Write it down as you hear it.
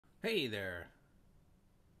Hey there.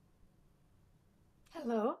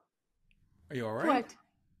 Hello? Are you all right? What?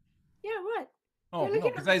 Yeah, what? Oh, You're no,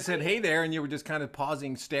 looking because at I said, me. hey there, and you were just kind of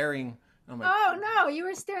pausing, staring. I'm like, Oh, no, you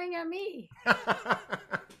were staring at me. Are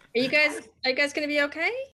you guys gonna be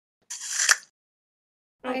okay?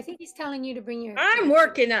 I think he's telling you to bring your... I'm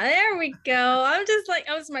working on. There we go. I'm just like,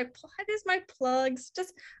 there's my plugs.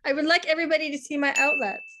 Just, I would like everybody to see my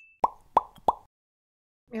outlets.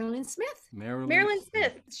 Mairlyn Smith. Mairlyn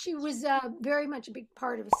Smith. She was very much a big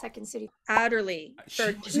part of Second City. Adderly.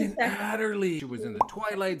 she was in Adderly. She was in the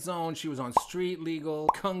Twilight Zone. She was on Street Legal,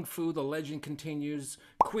 Kung Fu, The Legend Continues,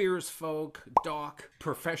 Queer as Folk, Doc,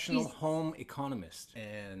 Professional Home Economist,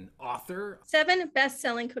 and author. 7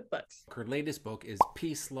 best-selling cookbooks. Her latest book is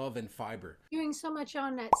Peace, Love, and Fiber. Doing so much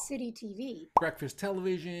on that CITYTV. Breakfast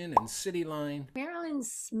Television and Cityline. Mairlyn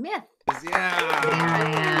Smith. Yeah. Here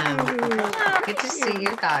I am. Good to see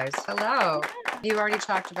you guys. Hello. You already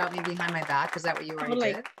talked about me behind my back. Is that what you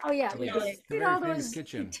already did? Oh, yeah. Yeah. Look at all Very famous those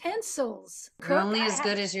kitchen. utensils. You're only as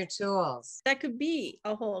good as your tools. That could be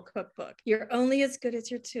a whole cookbook. You're only as good as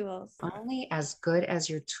your tools. Only as good as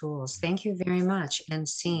your tools. Thank you very much. And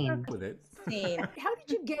scene. With it. How did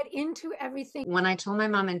you get into everything? When I told my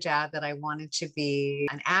mom and dad that I wanted to be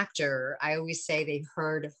an actor, I always say they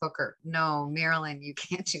heard hooker. No, Mairlyn, you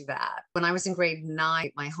can't do that. When I was in grade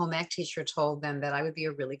 9, my home ec teacher told them that I would be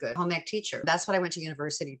a really good home ec teacher. That's what I went to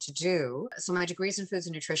university to do. So my degree's in foods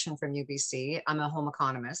and nutrition from UBC. I'm a home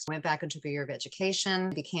economist. Went back and took a year of education,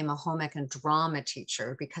 became a home ec and drama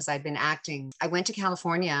teacher because I'd been acting. I went to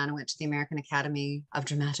California and I went to the American Academy of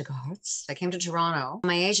Dramatic Arts. I came to Toronto.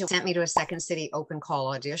 My agent sent me to a Second City open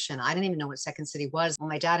call audition. I didn't even know what Second City was. Well,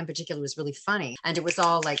 my dad in particular was really funny and it was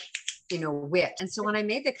all like, you know, wit. And so when I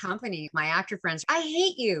made the company, my actor friends, I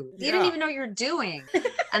hate you. You didn't even know what you're doing.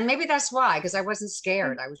 And maybe that's why, because I wasn't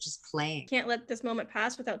scared. I was just playing. Can't let this moment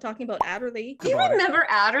pass without talking about Adderly. Do you remember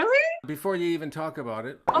Adderly? Before you even talk about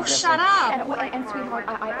it. Oh, shut up. And sweetheart,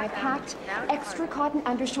 I packed extra cotton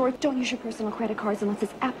undershorts. Don't use your personal credit cards unless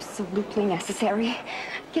it's absolutely necessary.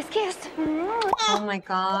 Kiss, kiss. Oh my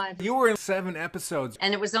God. You were in 7 episodes.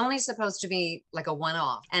 And it was only supposed to be like a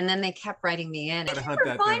one-off. And then they kept writing me in. Gotta hunt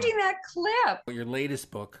We're that finding down. that clip. Your latest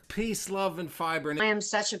book, Peace, Love, and Fiber. I am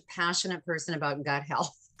such a passionate person about gut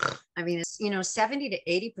health. I mean, it's, 70 to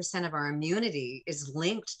 80% of our immunity is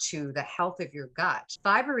linked to the health of your gut.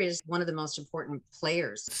 Fiber is one of the most important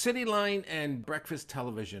players. Cityline and Breakfast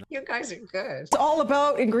Television. You guys are good. It's all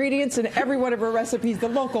about ingredients in every one of our recipes, the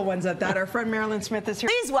local ones at that. Our friend Mairlyn Smith is here.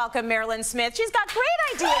 Please welcome Mairlyn Smith. She's got great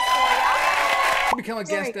ideas for you. Become a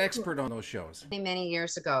guest expert on those shows. Many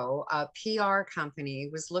years ago, a PR company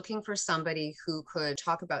was looking for somebody who could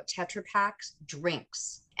talk about Tetra Pak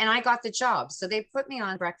drinks. And I got the job. So they put me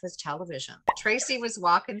on breakfast television. Tracy was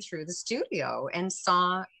walking through the studio and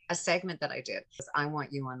saw a segment that I did. I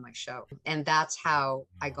want you on my show. And that's how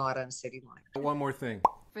I got on Cityline. One more thing.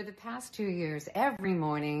 For the past 2 years, every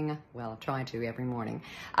morning, well, try to every morning,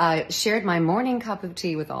 shared my morning cup of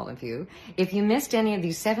tea with all of you. If you missed any of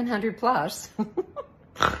these 700 plus,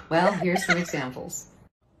 well, here's some examples.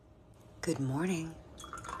 Good morning.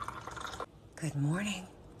 Good morning.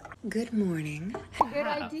 Good morning. Good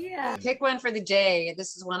idea. Pick one for the day.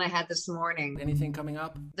 This is one I had this morning. Anything coming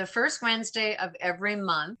up? The first Wednesday of every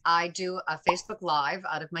month, I do a Facebook Live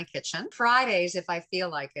out of my kitchen. Fridays, if I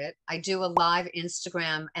feel like it, I do a live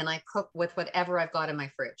Instagram and I cook with whatever I've got in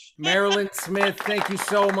my fridge. Mairlyn Smith, thank you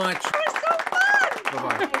so much. It was so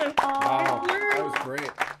fun. Bye-bye. Wow, that was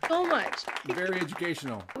great. So much. Very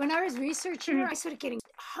educational. When I was researching her, I started getting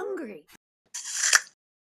hungry.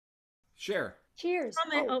 Share. Cheers.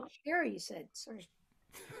 Comment. Oh, share, you said. Sorry.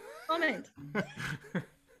 Comment.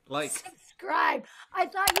 Like. Subscribe. I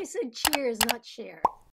thought you said cheers, not share.